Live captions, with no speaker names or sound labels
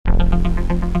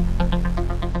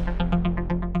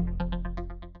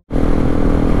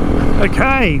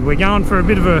Okay, we're going for a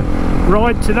bit of a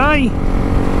ride today.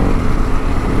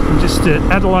 I'm just at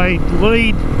Adelaide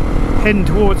Lead, heading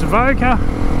towards Avoca.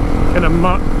 Going to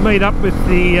meet up with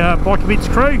the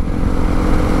Bikerbits crew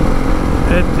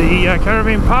at the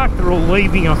caravan park. They're all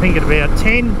leaving, I think, at about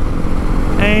 10.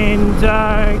 And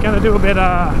going to do about,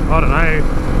 I don't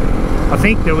know, I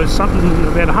think there was something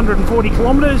about 140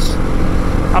 kilometres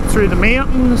up through the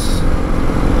mountains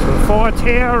to a fire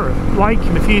tower, a lake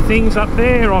and a few things up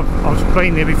there. I've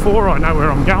been there before, I know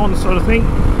where I'm going, sort of thing.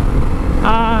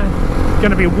 Going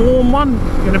to be a warm one,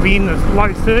 going to be in the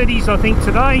low 30s I think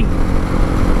today.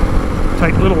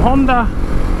 Take a little Honda.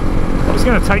 I was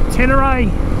going to take Tenere,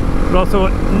 but I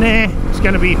thought, nah, it's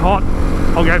going to be hot,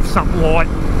 I'll go for something light,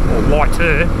 or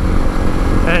lighter,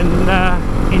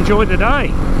 and enjoy the day.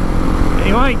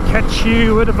 Anyway, catch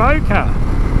you at Avoca.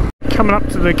 Coming up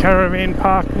to the caravan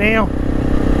park now,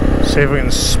 see if we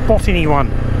can spot anyone.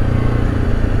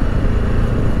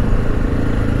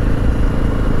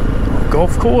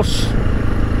 Golf course.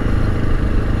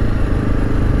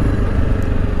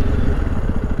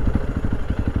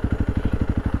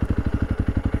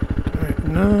 Don't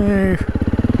know.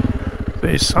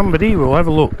 There's somebody, we'll have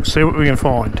a look, see what we can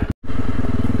find.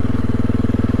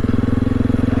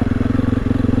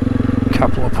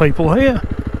 Couple of people here.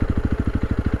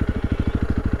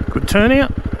 Good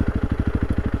turnout,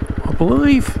 I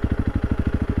believe.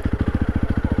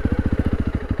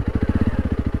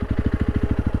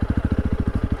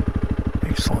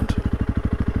 Excellent.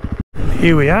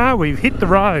 Here we are, we've hit the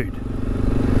road.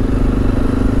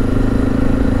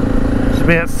 There's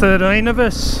about 13 of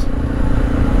us.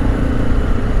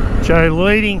 Joe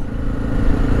leading,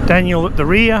 Daniel at the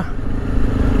rear.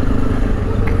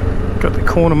 Got the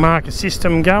corner marker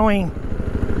system going.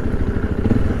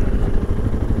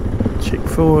 Check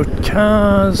forward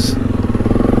cars.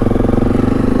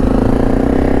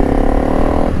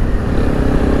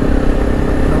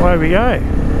 Away we go.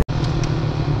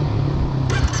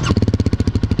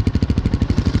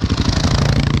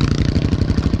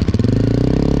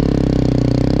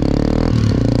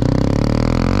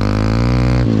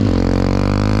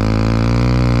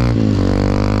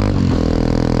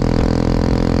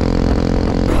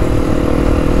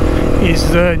 Here's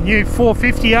the new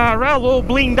 450 RL all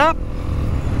blinged up.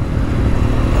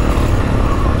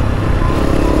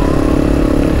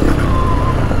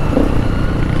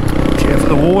 Check for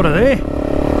the water there.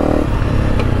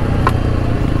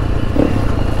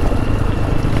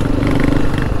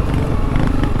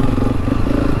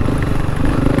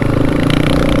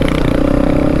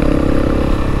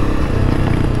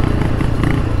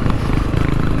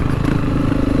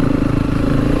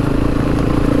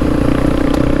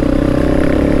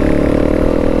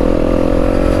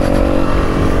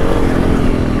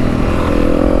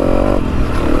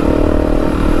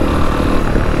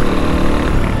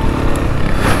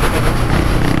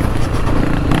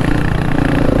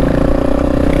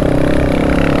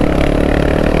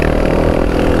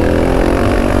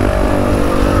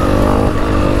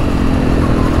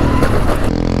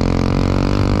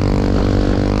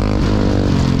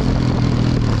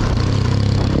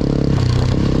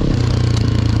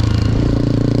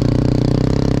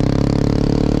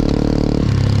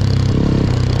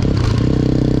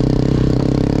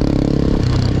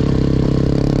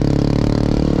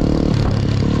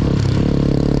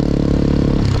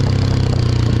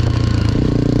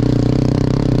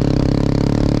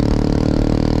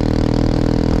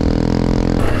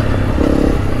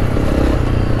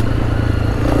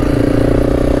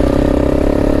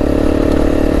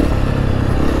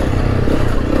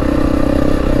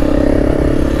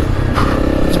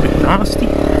 Nasty.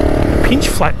 Pinch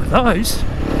flat with those.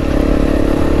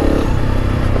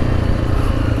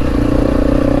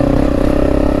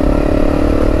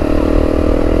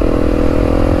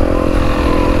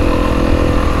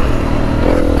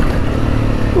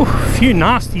 Ooh, a few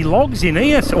nasty logs in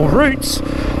here, or roots,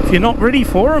 if you're not ready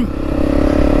for them.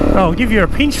 I'll give you a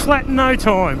pinch flat in no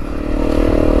time.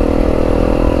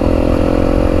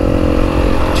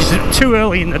 Just too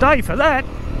early in the day for that.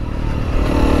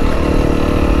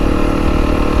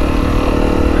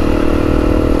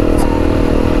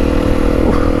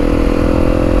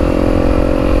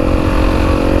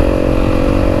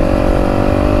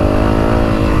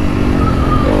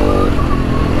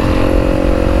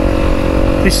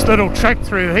 This little track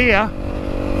through here,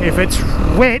 if it's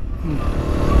wet,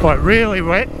 like really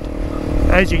wet,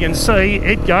 as you can see,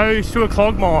 it goes to a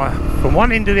quagmire from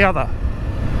one end to the other.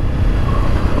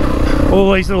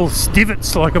 All these little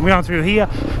divots like I'm going through here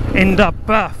end up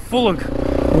full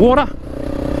of water,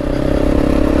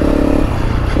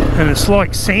 and it's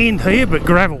like sand here but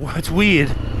gravel. It's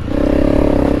weird.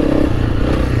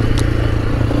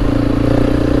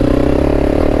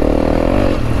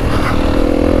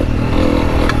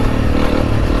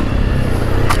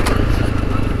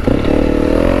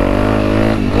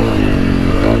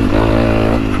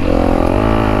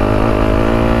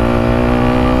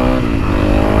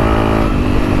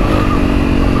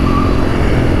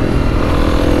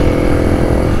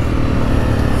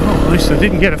 least I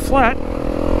didn't get a flat,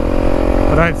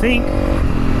 I don't think.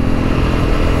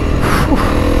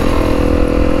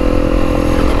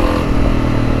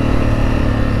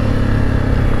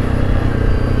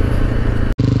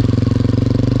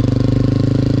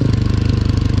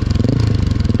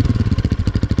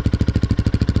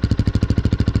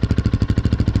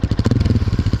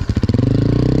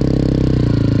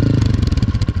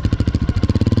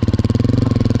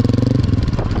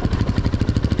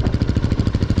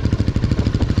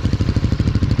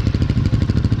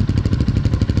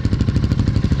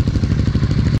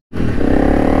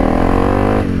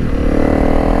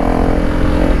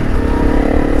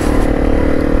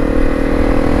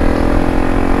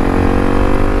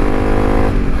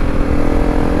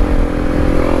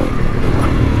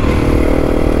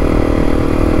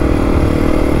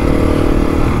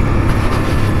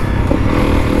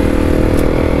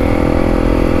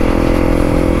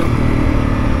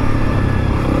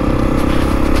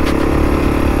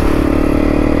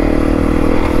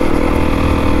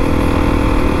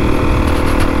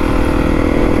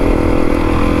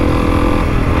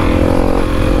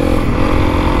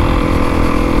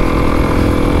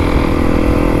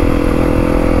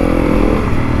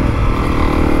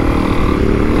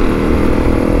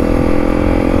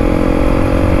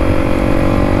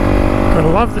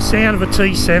 Love the sound of a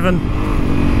T7.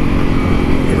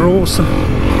 They're awesome.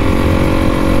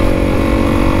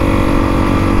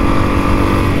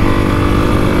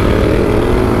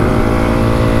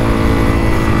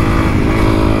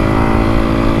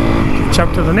 Catch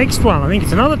up to the next one. I think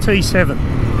it's another T7.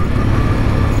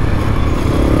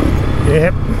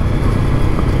 Yep.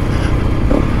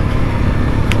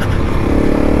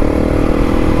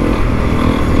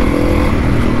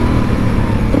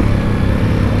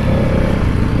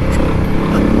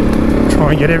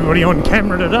 And get everybody on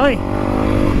camera today.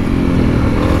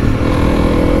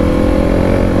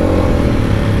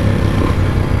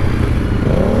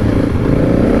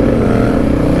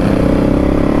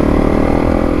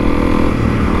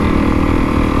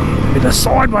 Bit of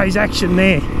sideways action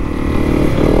there.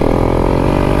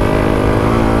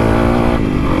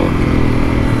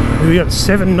 We got a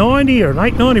 790 or an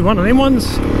 890, one of them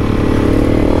ones.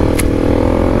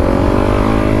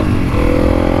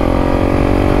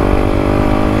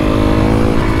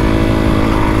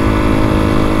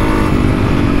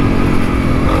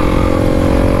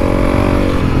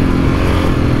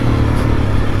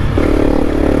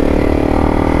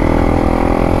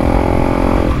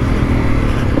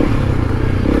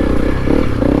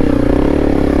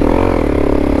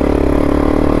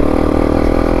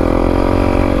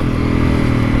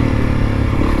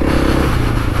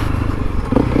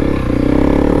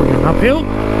 Uphill. We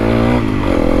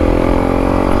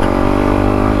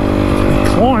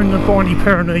climb the mighty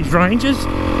Pyrenees ranges. A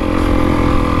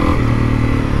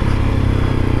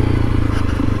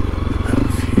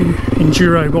few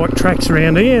enduro bike tracks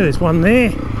around here. There's one there.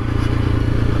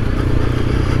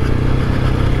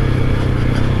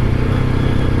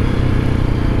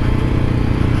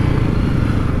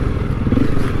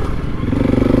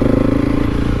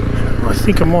 I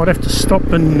think I might have to stop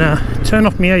and turn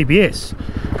off my ABS.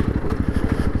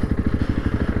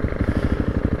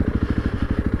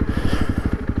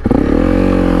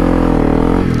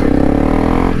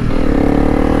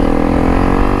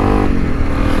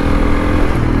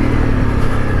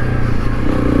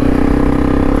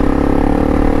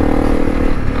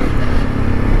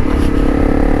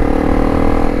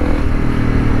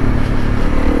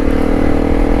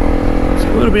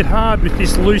 A bit hard with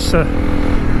this looser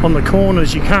on the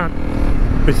corners. You can't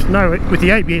with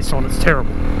the ABS on, it's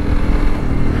terrible.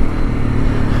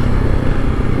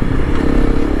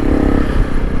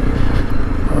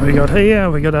 What we got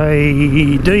here? We got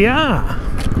a DR.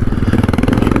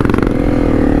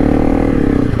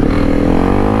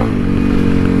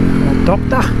 Old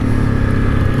Doctor.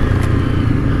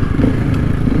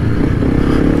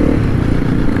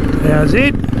 There's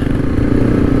it.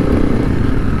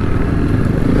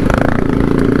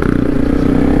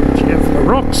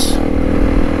 Rocks.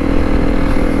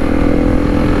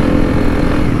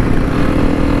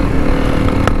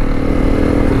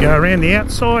 Go around the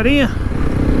outside here.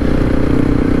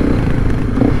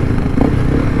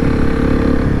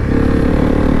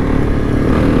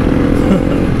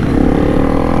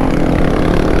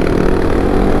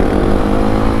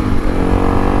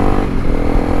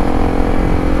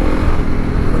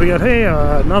 What do we got here?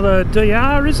 Another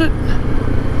DR, is it? I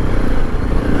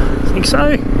think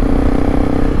so.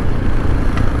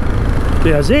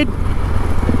 DRZ.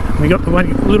 We got the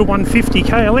little 150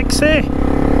 KLX there.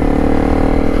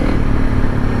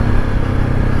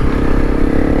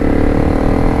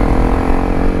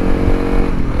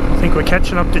 think we're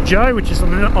catching up to Joe, which is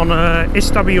on a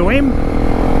SWM,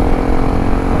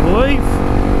 I believe.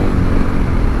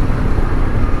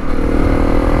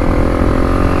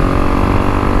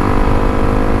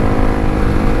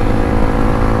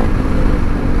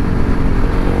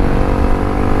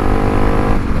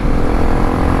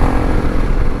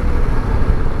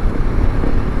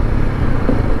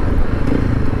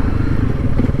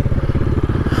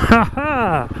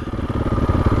 Haha!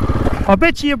 I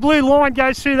bet you your blue line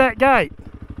goes through that gate.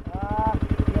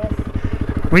 Yes.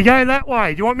 We go that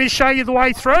way. Do you want me to show you the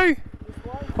way through? This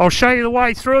way? I'll show you the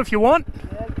way through if you want.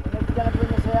 Yeah, and it's going to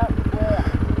bring us out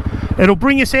where? It'll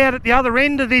bring us out at the other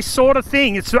end of this sort of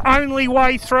thing. It's the only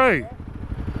way through.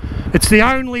 It's the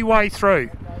only way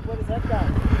through. Okay, where does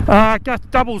that go?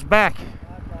 Doubles back.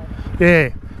 Okay.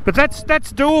 Yeah, but that's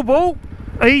doable.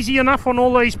 Easy enough on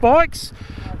all these bikes.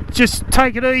 Just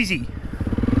take it easy.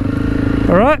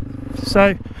 All right.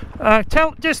 So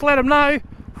just let them know.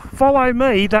 Follow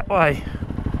me that way.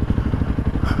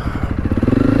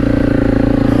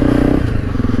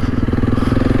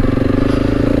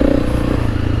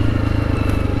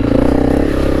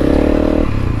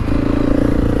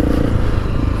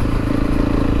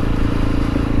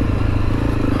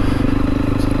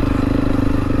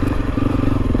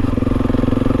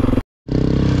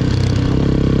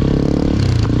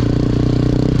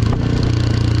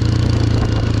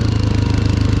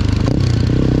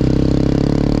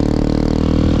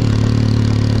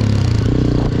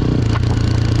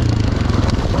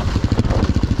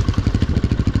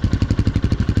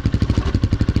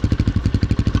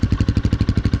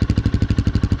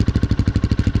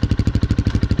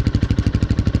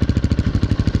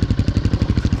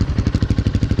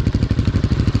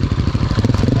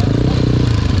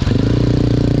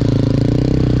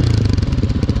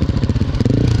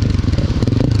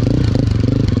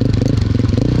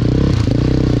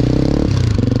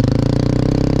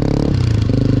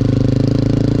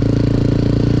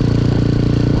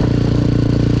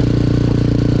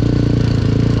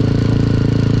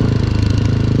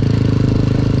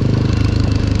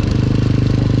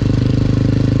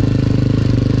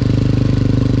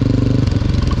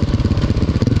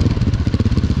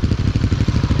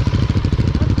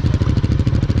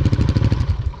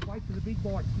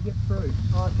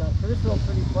 Okay, so this is all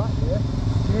pretty flat, yeah?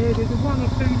 Yeah, there's one or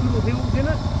two little hills in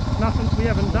it. Nothing we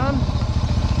haven't done.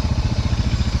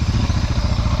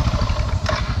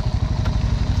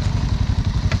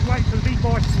 Just wait for the big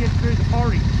bikes to get through the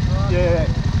porridge. Right. Yeah.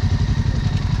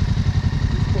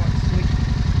 It's quite slick.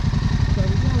 So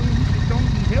we're going into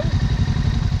Donkey Hill.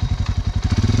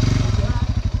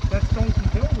 That's Donkey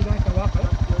Hill. We don't go up it.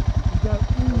 We go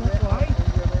all that way.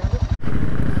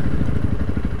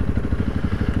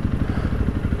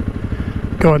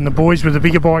 Guiding the boys with the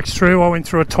bigger bikes through. I went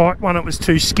through a tight one. It was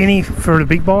too skinny for the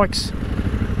big bikes.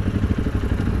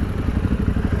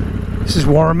 This is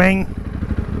Warramang.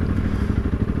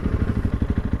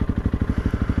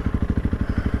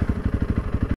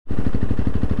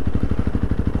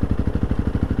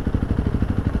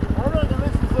 I reckon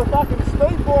this is the fucking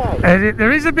speedway. And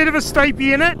there is a bit of a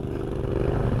steepy in it.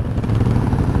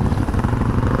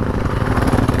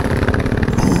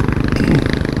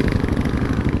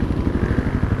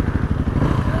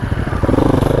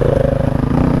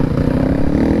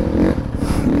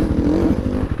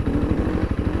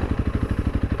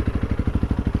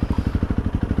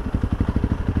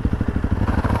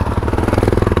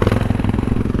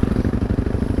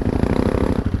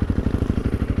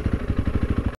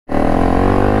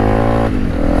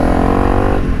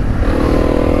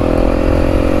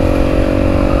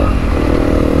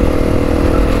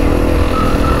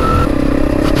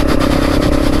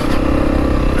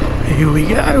 Here we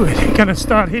go, we're going to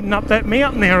start heading up that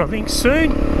mountain there I think soon.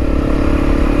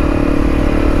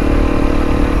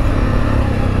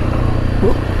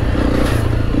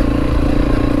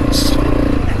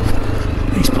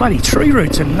 These bloody tree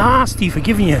roots are nasty for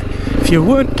giving you, if you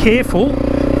weren't careful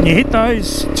and you hit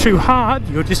those too hard,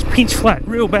 you'll just pinch flat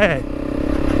real bad.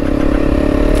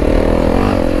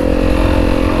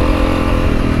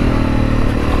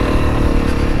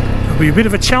 It'll be a bit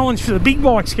of a challenge for the big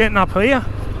bikes getting up here,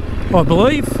 I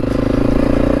believe.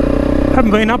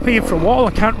 Haven't been up here for a while,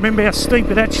 I can't remember how steep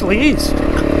it actually is.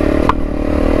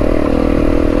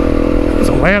 There's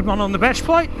a loud one on the bash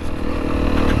plate.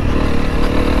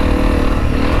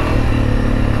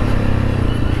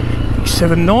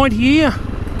 $7.90 here.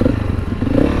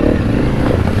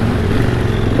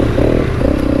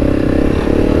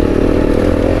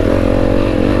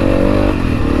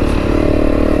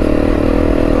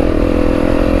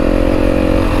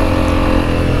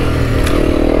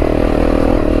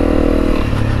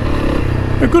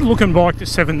 A good looking bike, the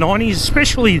 790s,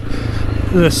 especially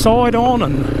the side on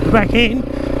and the back end.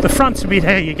 The front's a bit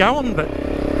how you're going, but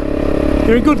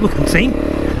they're a good looking thing.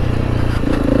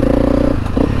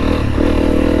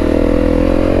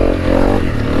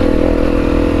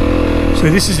 So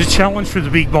this is a challenge for the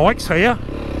big bikes here.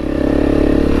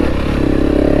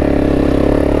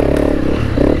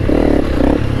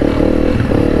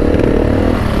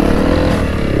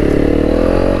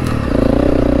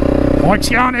 Bikes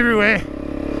going everywhere.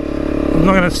 I'm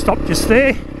not going to stop just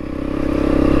there.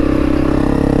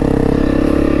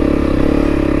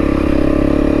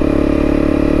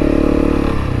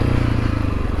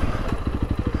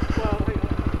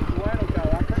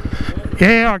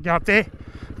 Yeah, I'll go up there.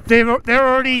 They're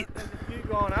already. You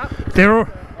gone up? They're.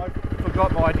 I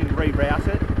forgot I didn't reroute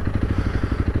it.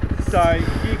 So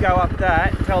you go up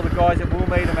that. Tell the guys that we'll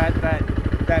meet them at that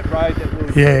road that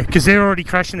we'll. Yeah, because they're already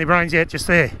crashing their brains out just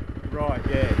there. Right.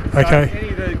 Yeah. Okay. So any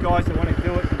of the guys that want to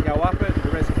do it can go up it. The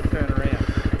rest can turn around.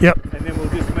 Yep. And then we'll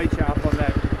just meet you up on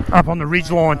that. Up on the ridge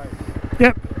line.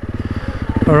 Yep.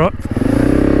 All right.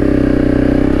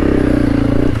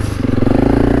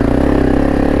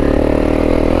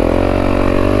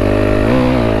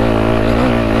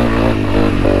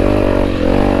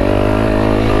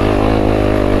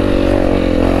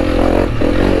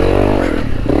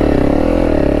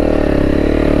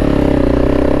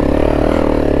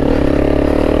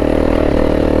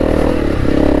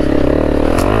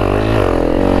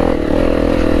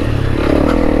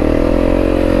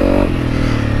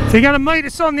 They're going to meet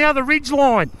us on the other ridge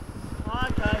line. Oh,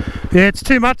 okay. Yeah, it's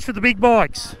too much for the big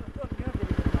bikes.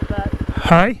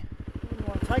 Hey? You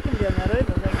want to take them down that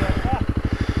even, and then go,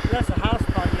 that's the hardest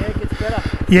part, yeah, it gets better.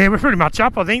 Yeah, we're pretty much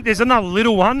up, I think. There's another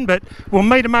little one, but we'll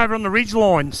meet them over on the ridge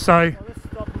line. So Well, let's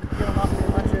stop and get them up there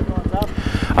once everyone's up.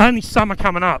 only some are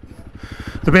coming up,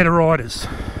 the better riders.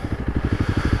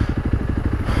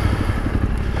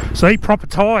 See, proper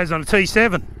tyres on a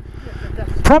T7.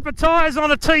 Proper tyres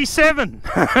on a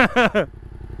T7.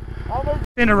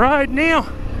 In a road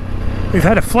now. We've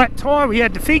had a flat tyre we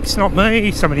had to fix, not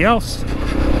me, somebody else.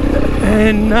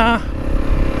 And now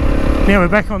we're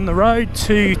back on the road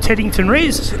to Teddington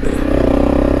Res.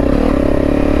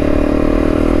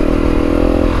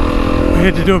 We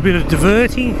had to do a bit of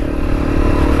diverting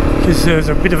because there was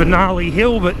a bit of a gnarly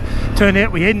hill, but turned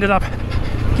out we ended up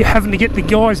having to get the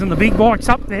guys on the big bikes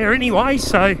up there anyway,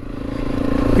 so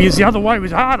because the other way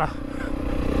was harder.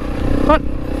 But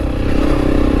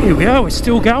here we are, we're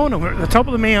still going and we're at the top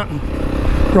of the mountain,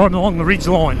 riding along the ridge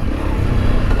line.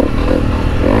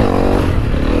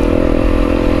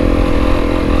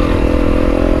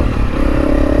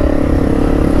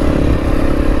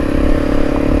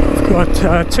 I've got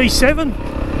T7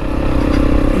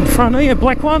 in front here,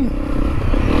 black one.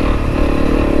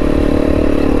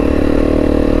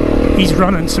 He's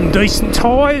running some decent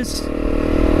tyres,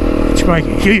 which make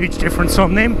a huge difference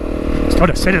on them. It's got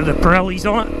a set of the Pirellis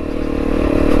on it.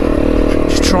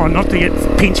 Just trying not to get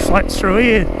pinch flats through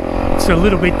here. It's a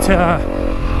little bit,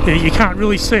 you can't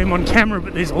really see them on camera,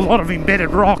 but there's a lot of embedded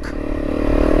rock.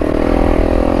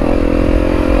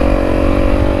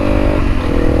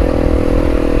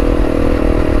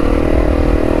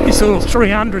 This little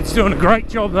 300's doing a great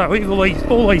job though,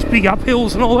 all these big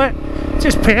uphills and all that,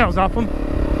 just powers up them.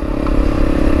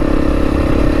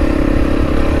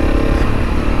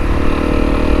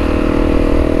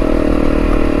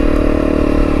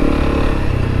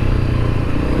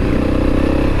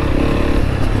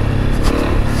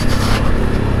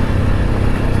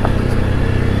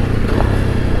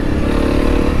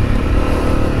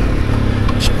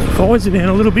 Visor down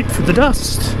a little bit for the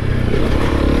dust.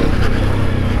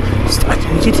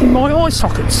 Starting to get in my eye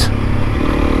sockets.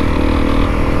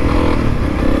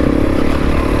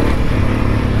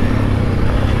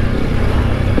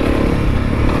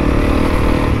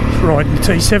 It's riding the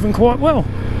T7 quite well.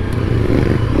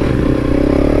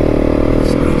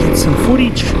 So we get some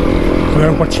footage. We're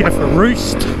going to watch out for a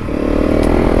roost.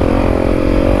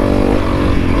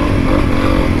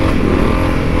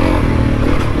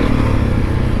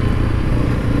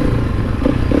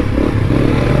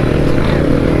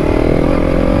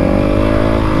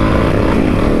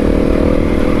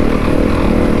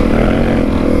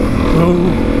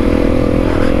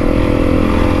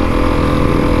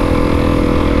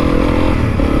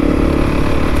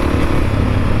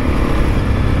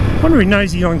 I wonder if he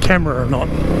knows he's on camera or not.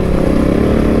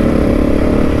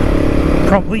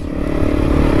 Probably.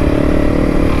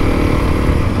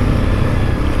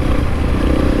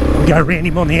 We'll go around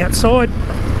him on the outside.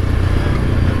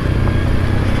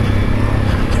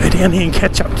 Go down here and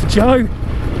catch up to Joe.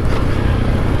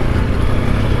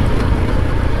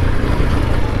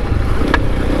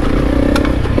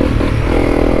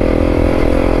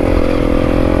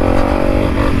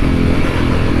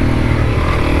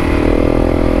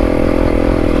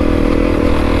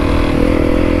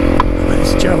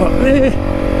 there.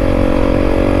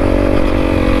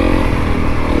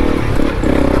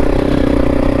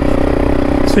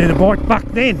 See the bike buck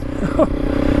then.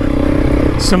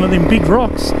 Some of them big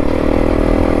rocks.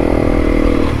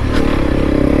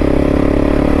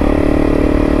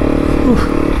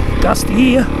 Ooh, dusty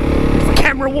here.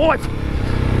 Camera wipe.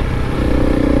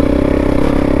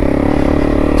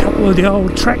 Couple of the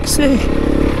old tracks there.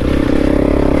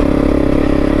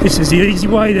 This is the easy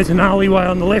way. There's an alleyway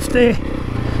on the left there.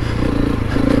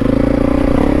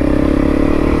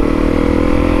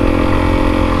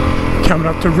 Coming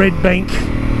up to Red Bank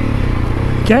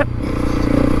Gap.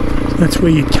 That's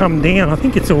where you'd come down. I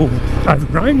think it's all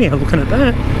overgrown now looking at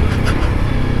that.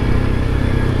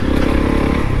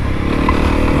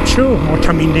 Not sure. Might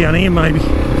come in down here maybe.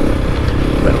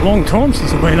 Been a long time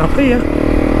since I've been up here.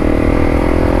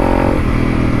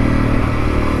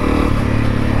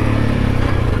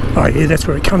 Oh yeah, that's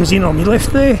where it comes in on my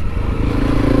left there.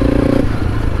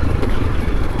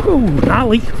 Ooh,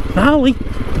 gnarly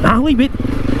bit.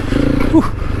 Ooh.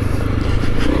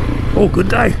 All good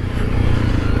though.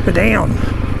 We're down.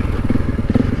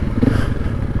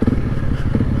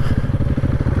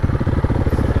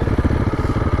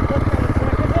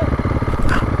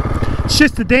 It's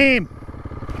just a dam.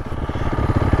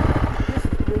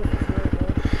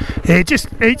 Yeah,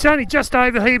 it's only just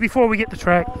over here before we get the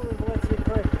track.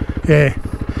 Yeah.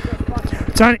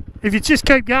 It's only, if you just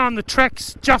keep going, the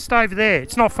track's just over there.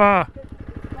 It's not far.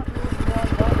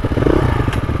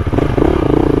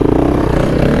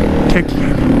 Keep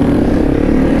going.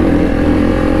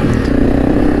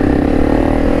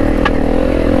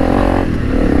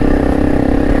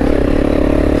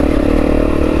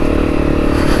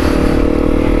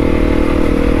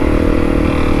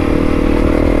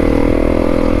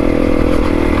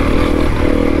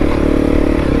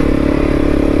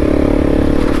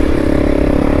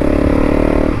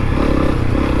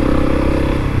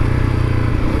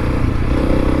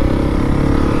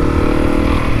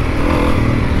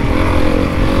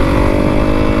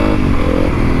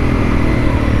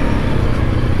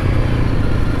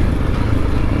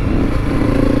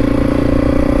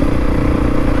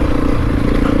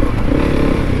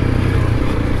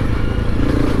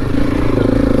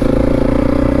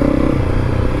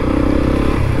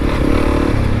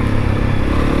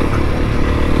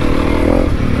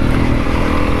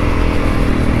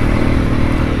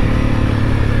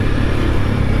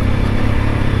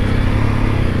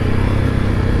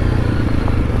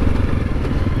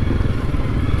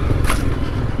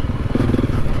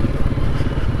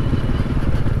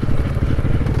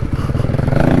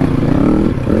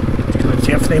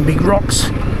 Them big rocks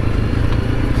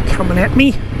coming at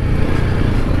me.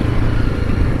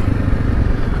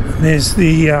 And there's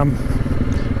the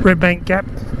Red Bank Gap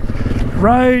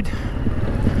Road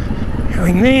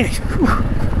going there. Whew.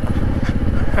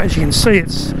 As you can see,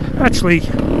 it's actually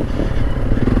a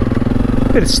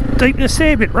bit of steepness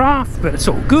there, a bit rough, but it's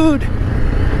all good.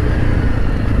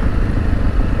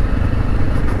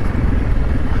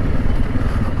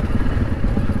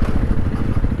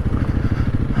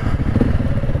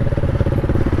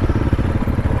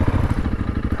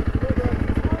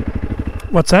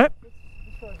 What's that?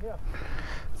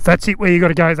 That's it, where you got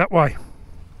to go that way.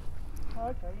 Oh,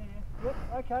 okay, yeah. Yep,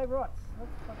 okay, right.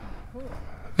 That's fucking cool.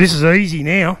 This is easy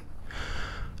now.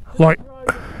 Like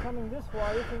Coming this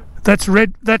way,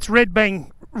 that's Red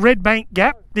Bank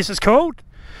Gap. This is called.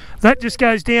 That just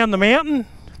goes down the mountain.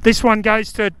 This one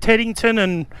goes to Teddington,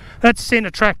 and that's centre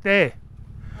track there,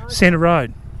 okay. Centre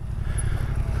road.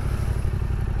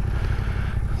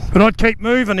 But I'd keep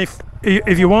moving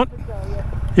if you want.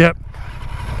 Yep.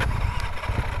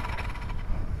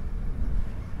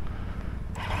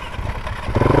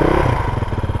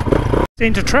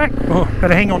 Centre track. Oh,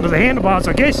 better hang on to the handlebars,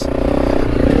 I guess.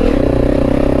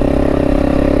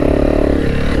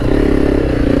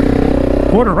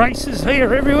 Water races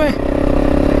here everywhere.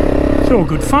 It's all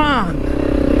good fun.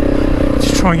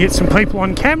 Just try and get some people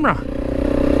on camera.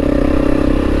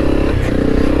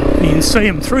 You can see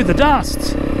them through the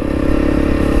dust.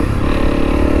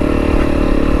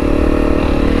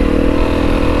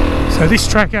 So this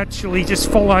track actually just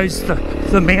follows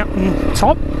the mountain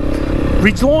top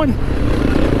ridgeline.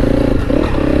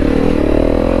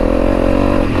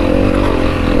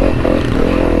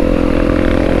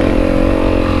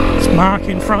 It's Mark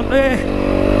in front there.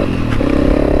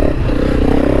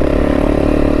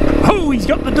 Oh, he's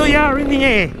got the DR in the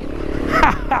air.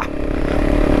 Ha ha.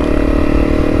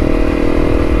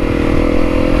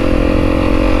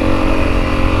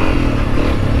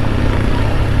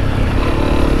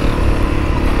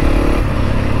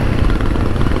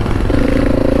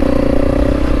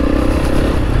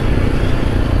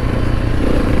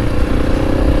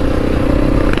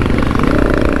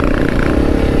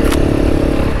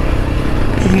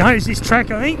 knows this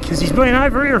track, I think, because he's been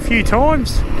over here a few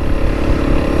times.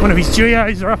 One of his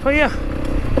geos are up here.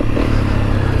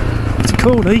 What's it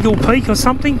called? Eagle Peak or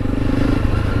something?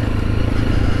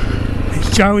 There's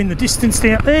Joe in the distance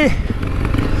out there.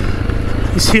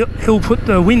 He'll put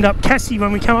the wind up Cassie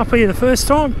when we come up here the first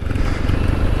time.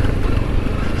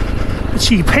 But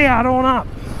she powered on up.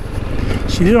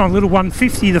 She did on a little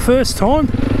 150 the first time.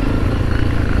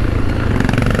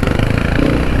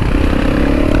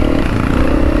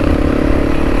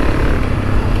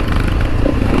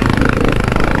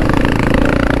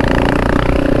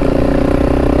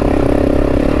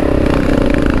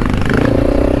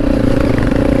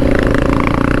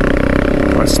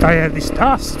 Gotta stay out of this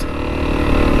dust.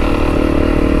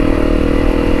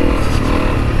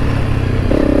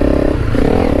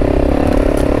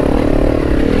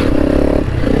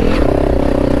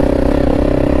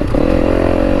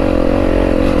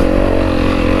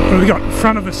 What have we got in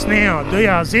front of us now?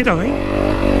 DRZ, I think.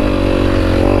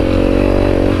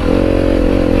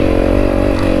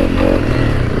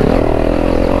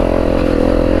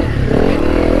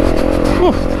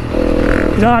 Oh,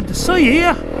 bit hard to see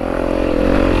here.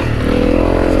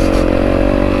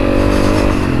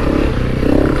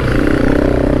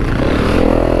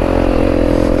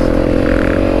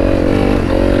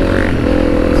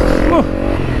 Oh.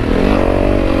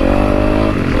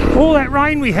 All that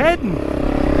rain we had, and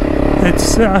it's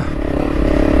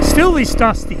still this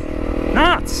dusty.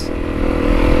 Nuts.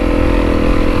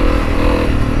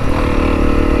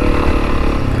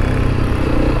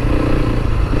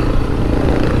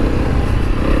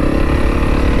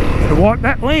 Better wipe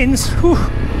that lens. Whew.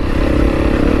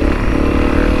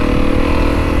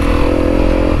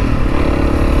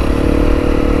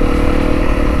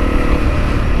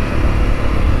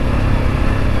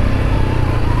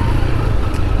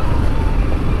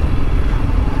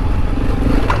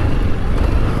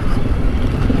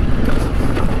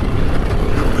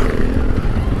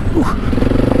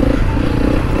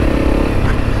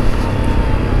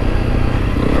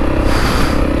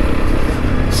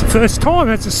 First time,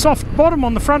 it's a soft bottom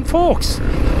on the front forks.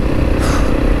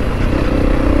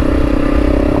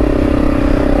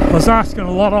 I was asking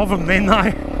a lot of them then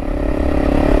though.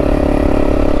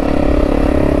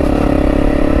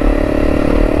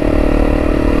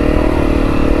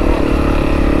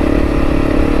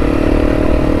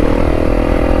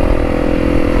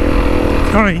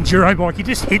 On an enduro bike, you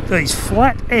just hit these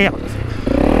flat out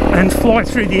and fly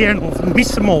through the air and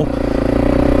miss them all.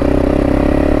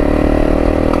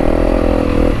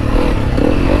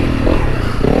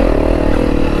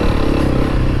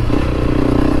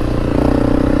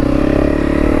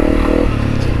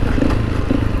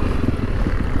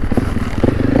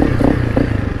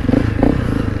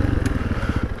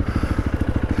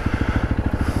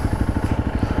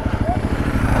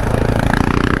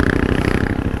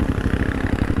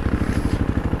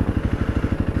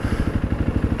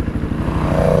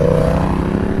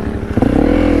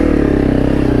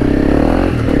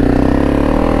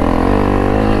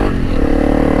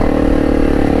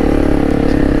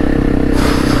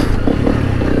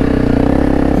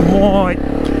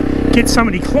 Get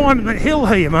somebody climbing that hill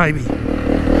here maybe.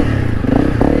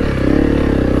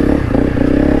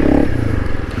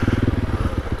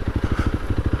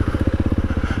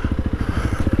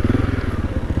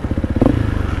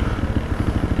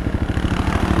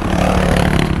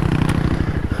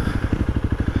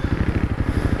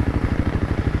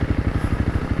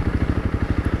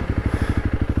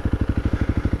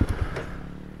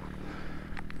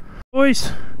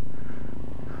 Boys.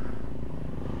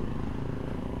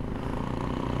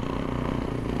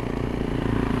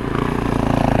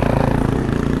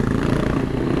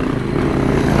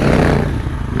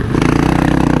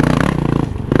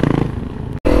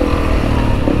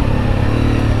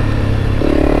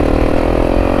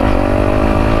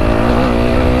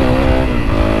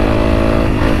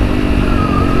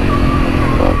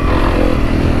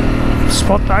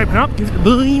 Spot to open up, give it the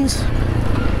beans,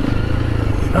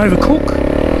 overcook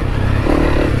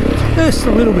just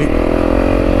a little bit.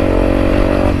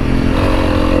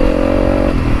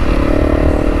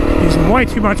 Using way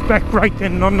too much back brake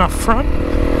and not enough front.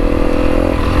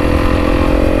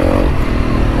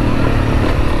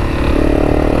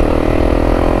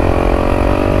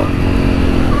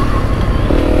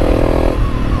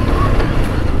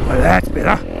 Well, that's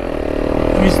better.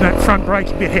 Using that front brake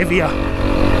a bit heavier.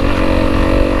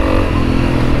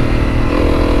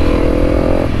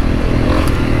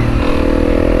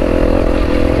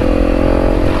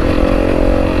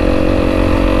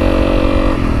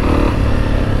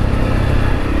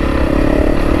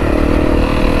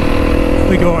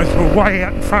 guys were way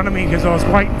out in front of me because I was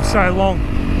waiting for so long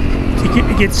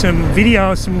to get some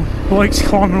video of some blokes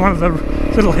climbing one of the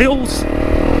little hills,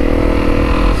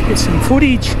 to get some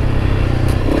footage.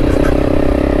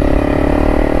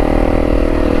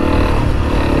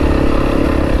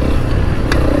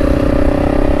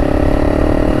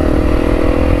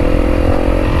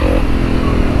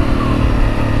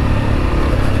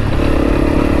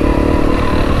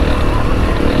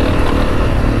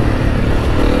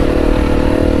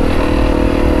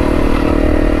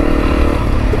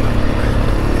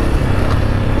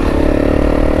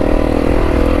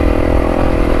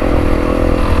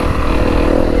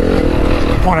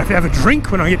 Might have to have a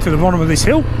drink when I get to the bottom of this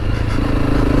hill,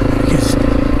 because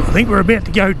I think we're about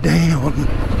to go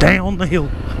down the hill,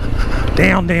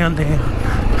 down.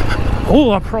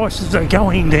 All our prices are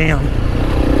going down,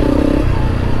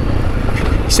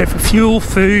 except for fuel,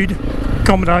 food,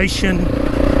 accommodation,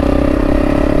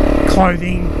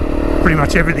 clothing, pretty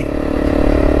much everything.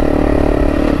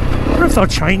 I wonder if they'll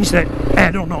change that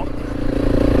ad or not.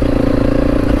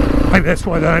 Maybe that's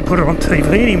why they don't put it on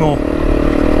TV anymore.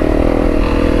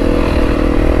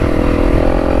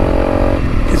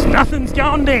 Nothing's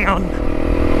going down.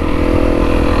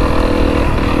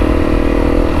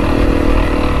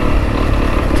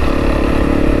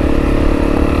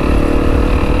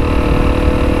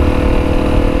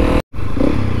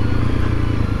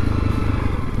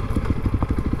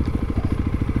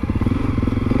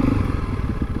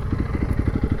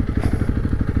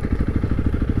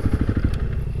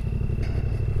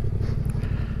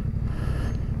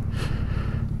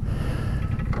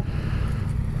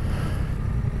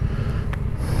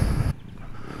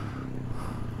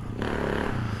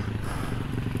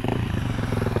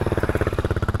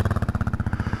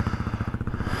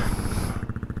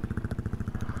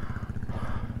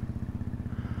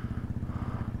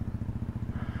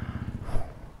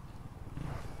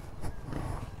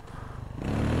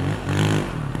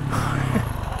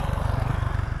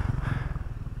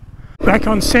 Back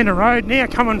on Centre Road now,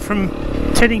 coming from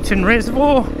Teddington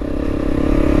Reservoir.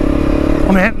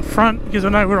 I'm out in front because I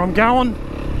know where I'm going.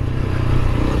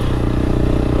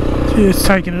 Just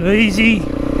taking it easy,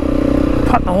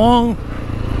 putting along.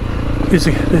 There's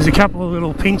a couple of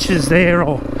little pinches there,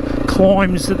 or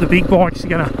climbs that the big bikes are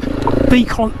going to be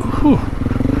on.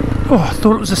 Oh, I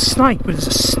thought it was a snake, but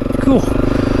it's a...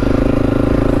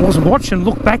 Oh. I wasn't watching,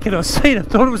 looked back and I seen it,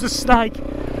 thought it was a snake.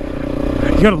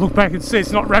 You got to look back and see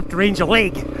it's not wrapped around your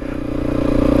leg,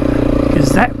 because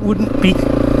that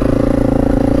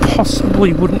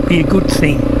possibly wouldn't be a good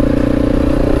thing.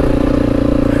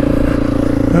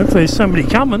 If there's somebody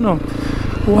coming, I'm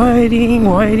waiting.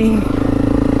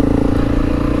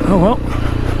 Oh well,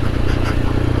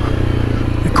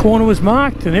 the corner was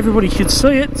marked and everybody could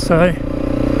see it, so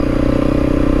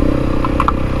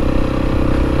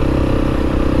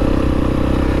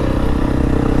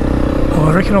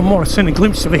I reckon I might have seen a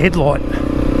glimpse of a headlight.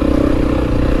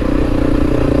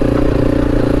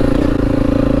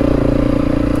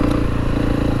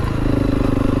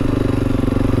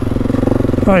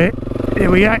 Oh yeah,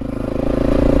 there we go.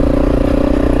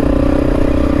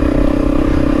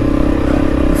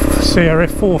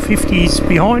 CRF 450's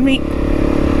behind me.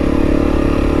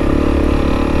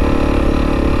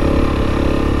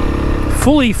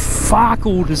 Fully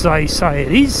farkled, as they say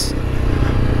it is.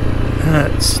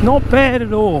 It's not bad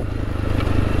at all.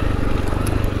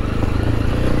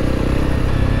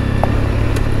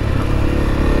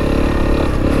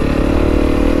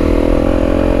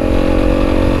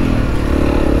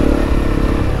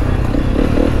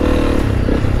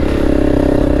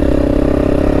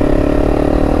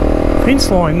 Fence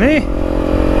line there,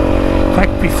 back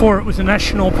before it was a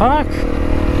national park.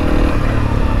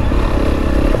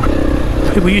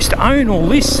 People used to own all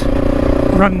this,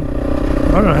 run,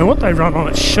 I don't know what they run on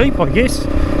it, sheep I guess,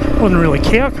 wasn't really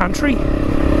cow country.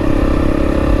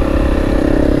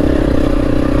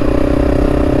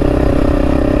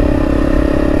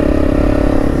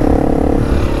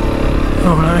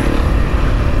 Oh no,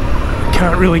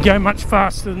 can't really go much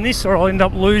faster than this or I'll end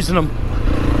up losing them.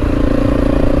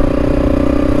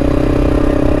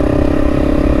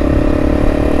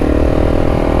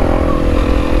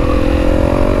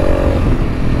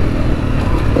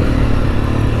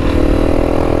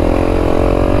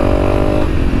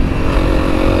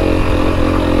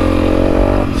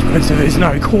 So there's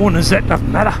no corners, that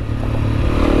doesn't matter.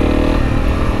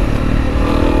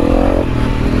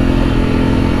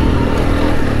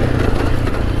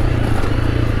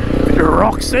 Bit of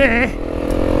rocks there.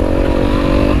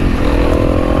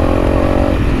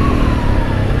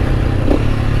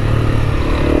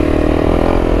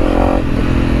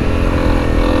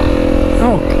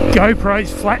 Oh, GoPros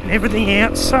flatten everything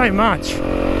out so much.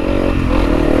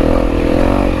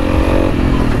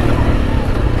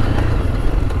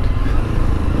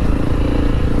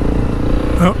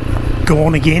 Oh,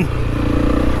 gone again.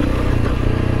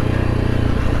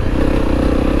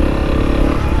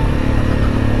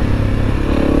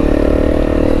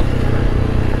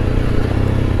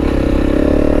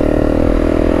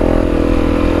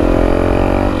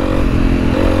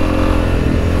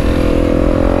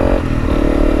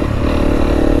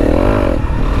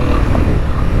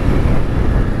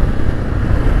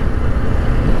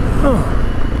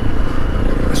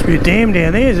 A dam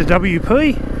down there is a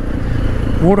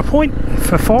WP water point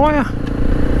for fire.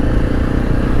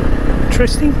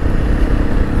 Interesting.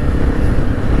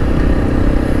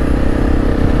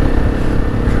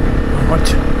 I might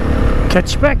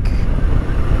catch you back.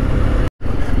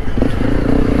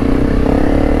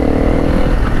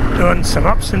 Doing some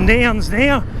ups and downs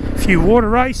now, a few water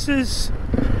races,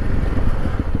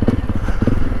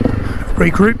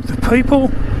 regroup the people,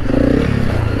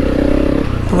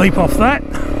 leap off that.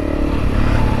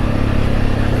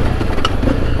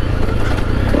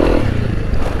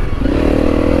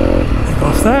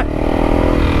 That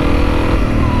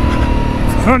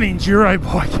on an enduro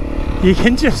bike you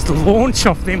can just launch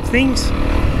off them things.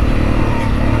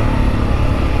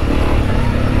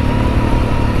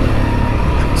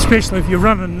 Especially if you're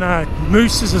running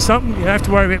mooses or something, you don't have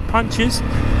to worry about punches.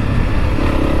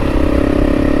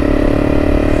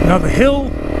 Another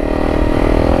hill.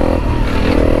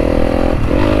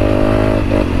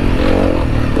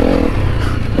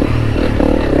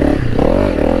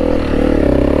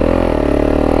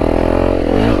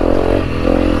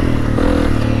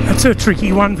 It's a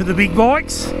tricky one for the big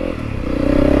bikes,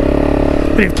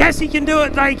 but if Cassie can do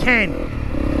it, they can.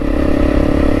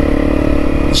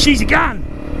 She's a gun.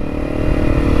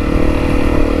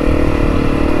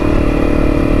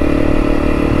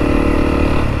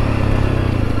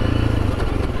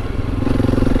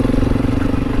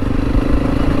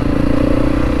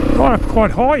 Right up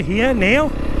quite high here now.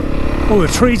 All the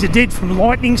trees are dead from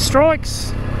lightning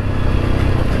strikes.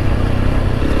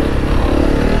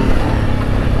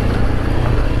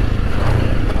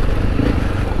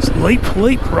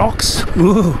 Leap rocks.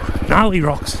 Ooh, gnarly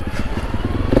rocks.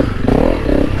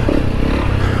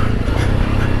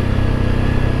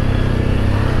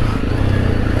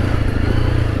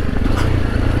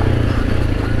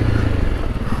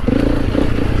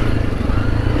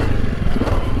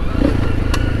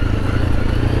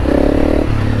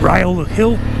 Rail the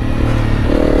hill.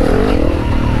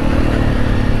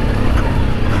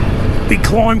 Big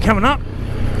climb coming up.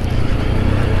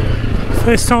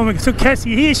 First time I took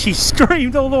Cassie here, she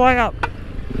screamed all the way up.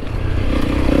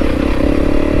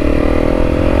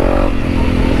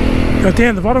 Got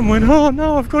down the bottom and went, oh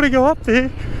no, I've got to go up there.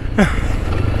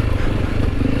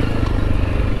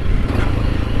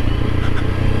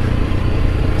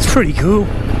 It's pretty cool.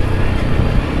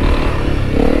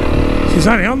 She was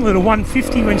only on the little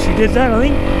 150 when she did that, I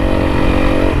think.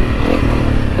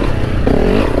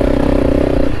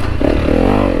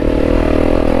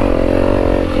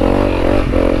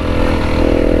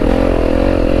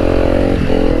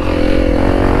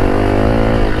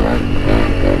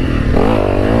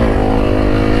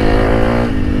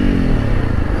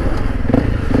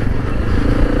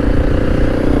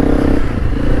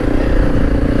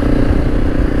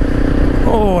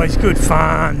 Always good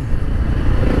fun.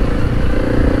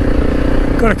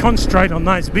 Got to concentrate on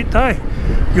those a bit though.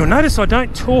 You'll notice I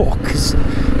don't talk, because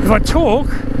if I talk,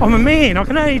 I'm a man. I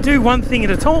can only do one thing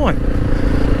at a time.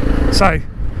 So,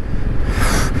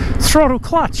 throttle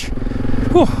clutch.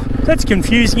 Oh, that's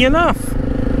confusing enough.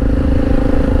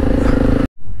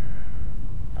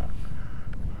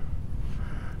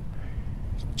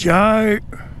 Joe.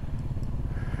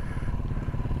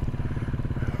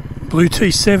 Blue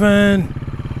T7.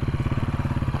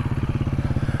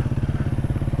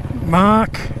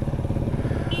 Mark,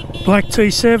 black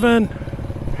T7.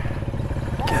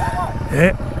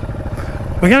 Yeah,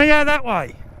 we're going to go that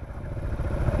way.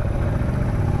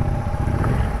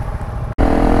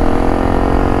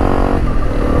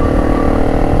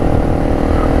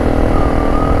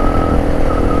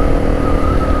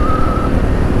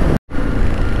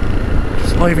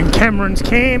 Just leaving Cameron's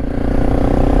camp.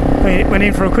 Went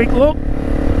in for a quick look.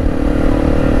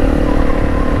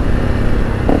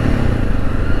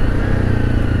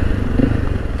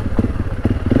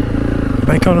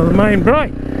 Back onto the main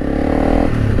brake.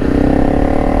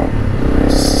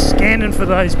 Scanning for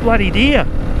those bloody deer.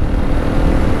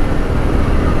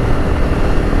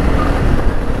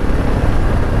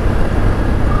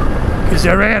 Because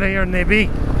they're out here and they're big.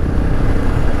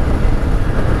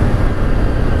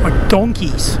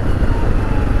 donkeys.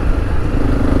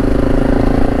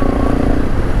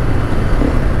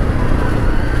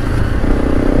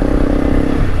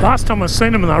 Last time I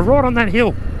seen them, they were right on that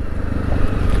hill.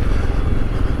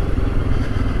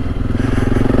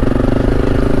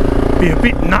 Be a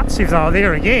bit nuts if they were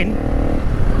there again.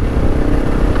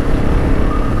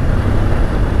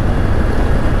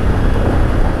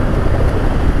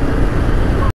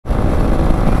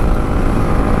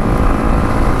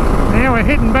 Now we're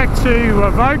heading back to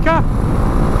Avoca.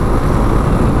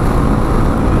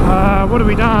 What have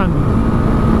we done?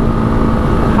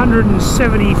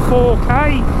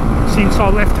 174k since I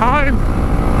left home.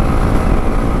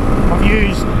 I've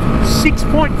used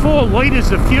 6.4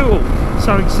 litres of fuel,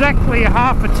 so exactly a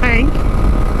half a tank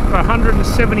for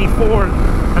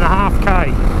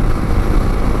 174.5k.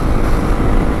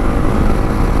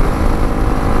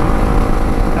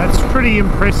 That's pretty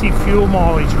impressive fuel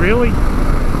mileage, really.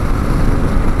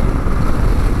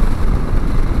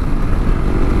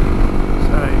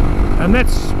 So, and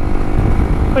that's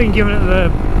been giving it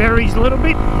the berries a little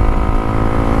bit,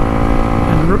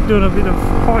 and doing a bit of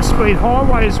high-speed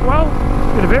highway as well,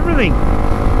 a bit of everything.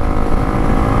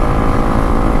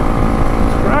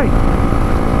 It's great.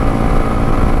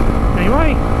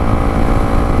 Anyway.